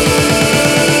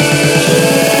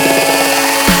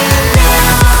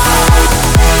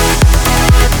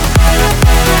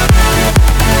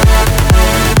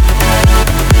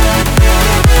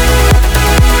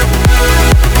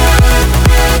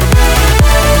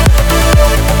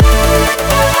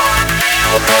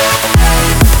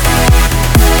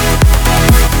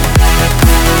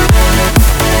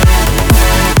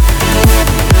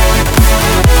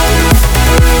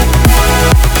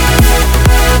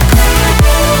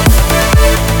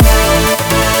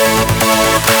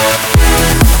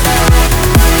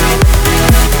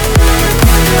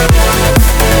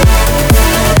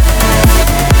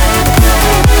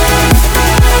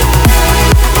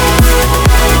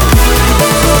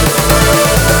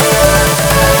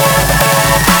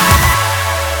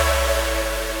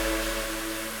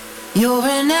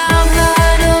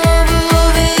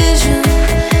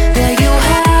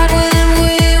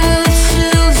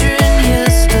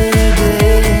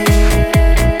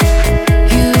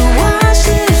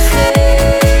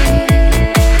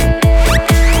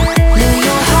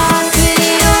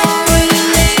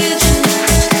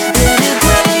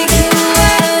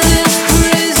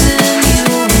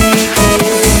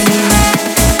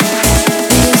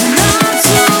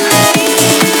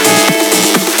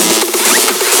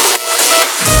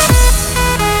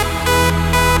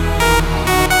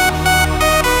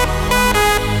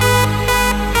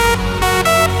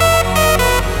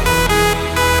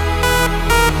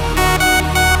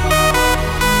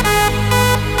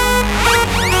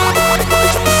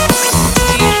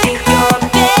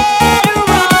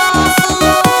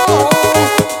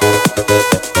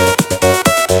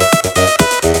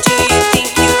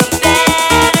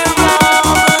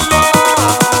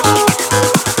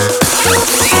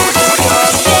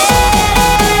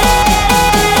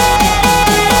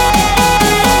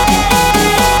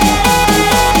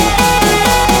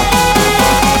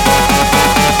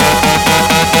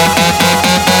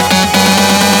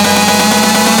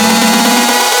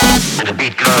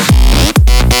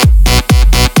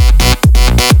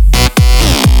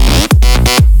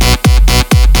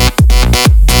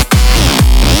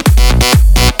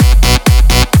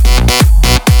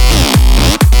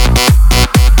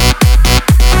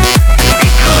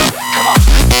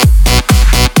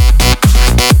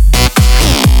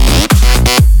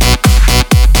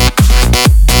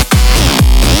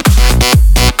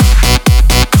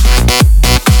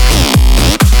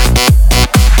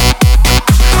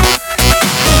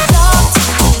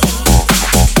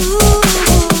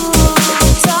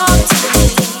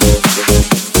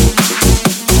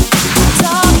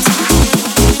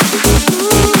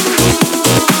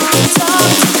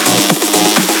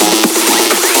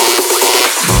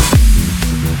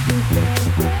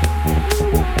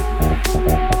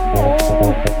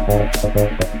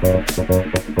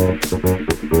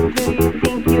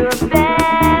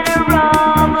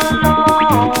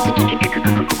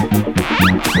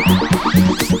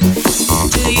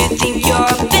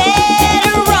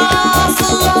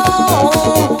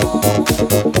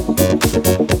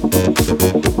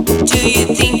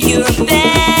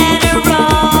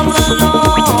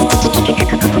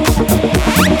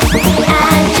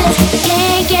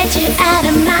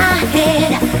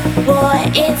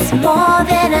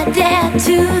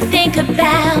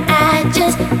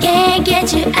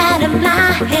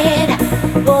 my head.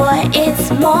 Boy, it's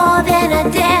more than I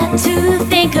dare to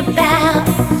think about.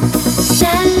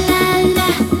 La la la,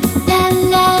 la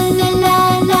la la la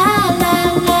la la la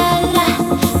la,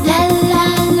 la la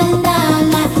la la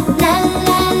la, la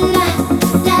la la,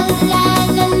 la la la la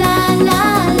la la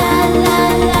la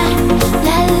la,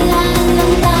 la la la la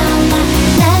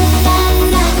la, la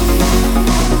la.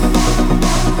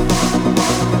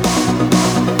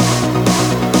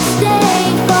 Stay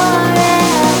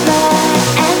forever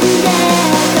and ever and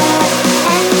ever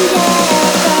and ever.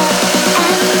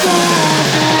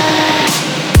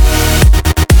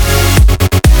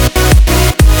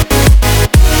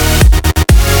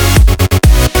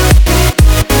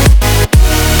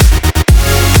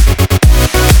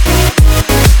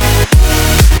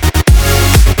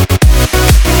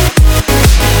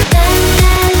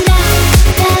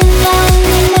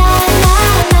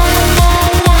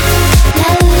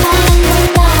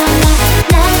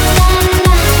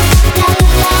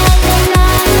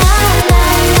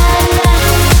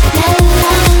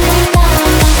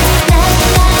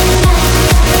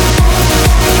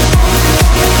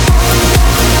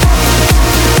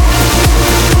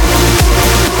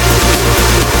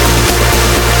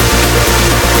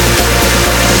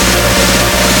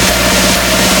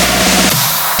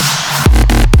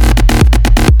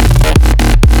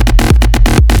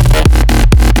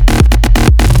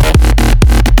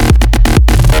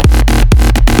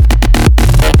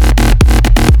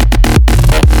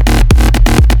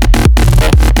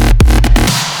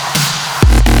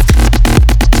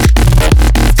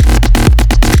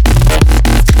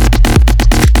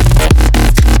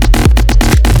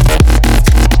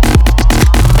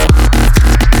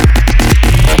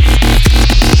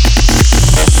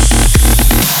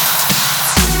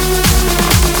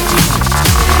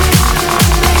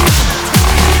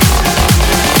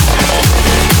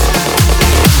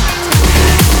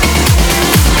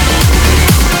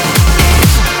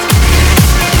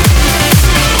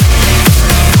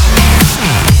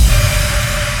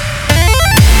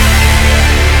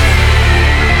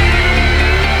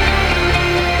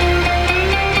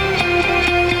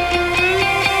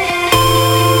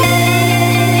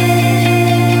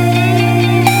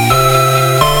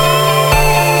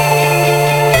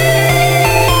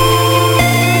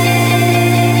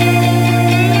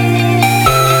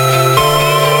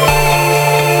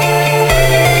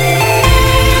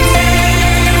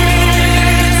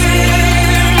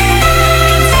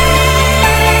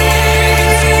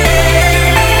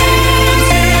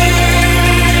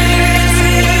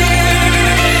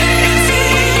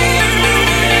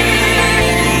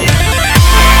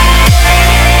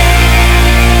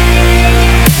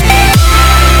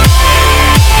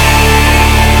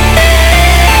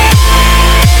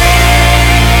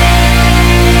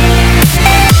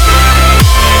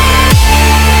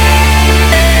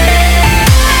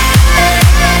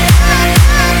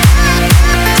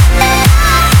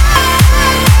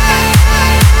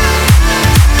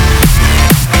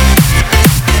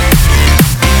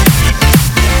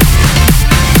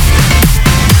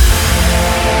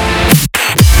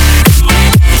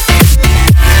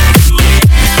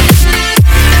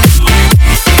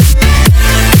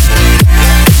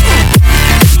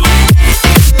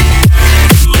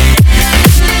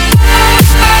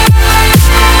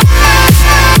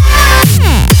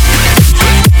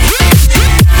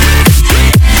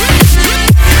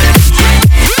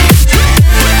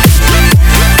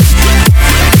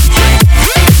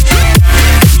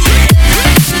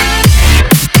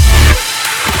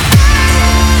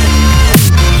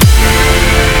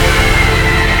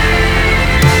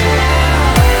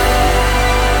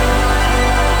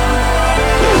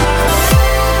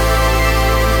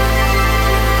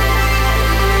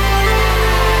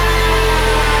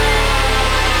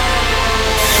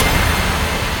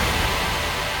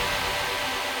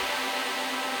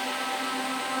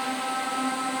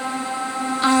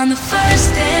 On the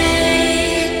first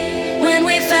day, when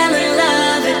we fell in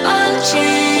love, it all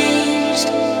changed.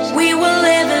 We were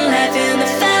living life in the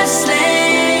fast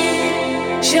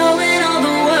lane, showing all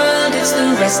the world it's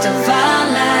the rest of our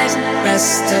lives,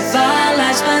 rest of our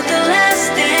lives. But the last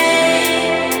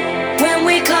day, when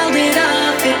we called it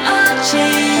off, it all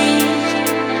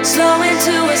changed. Slowing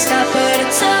to a stop, but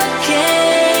it's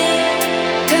okay,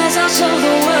 'cause I'll show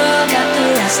the world got the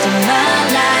rest of my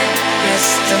life,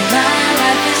 rest of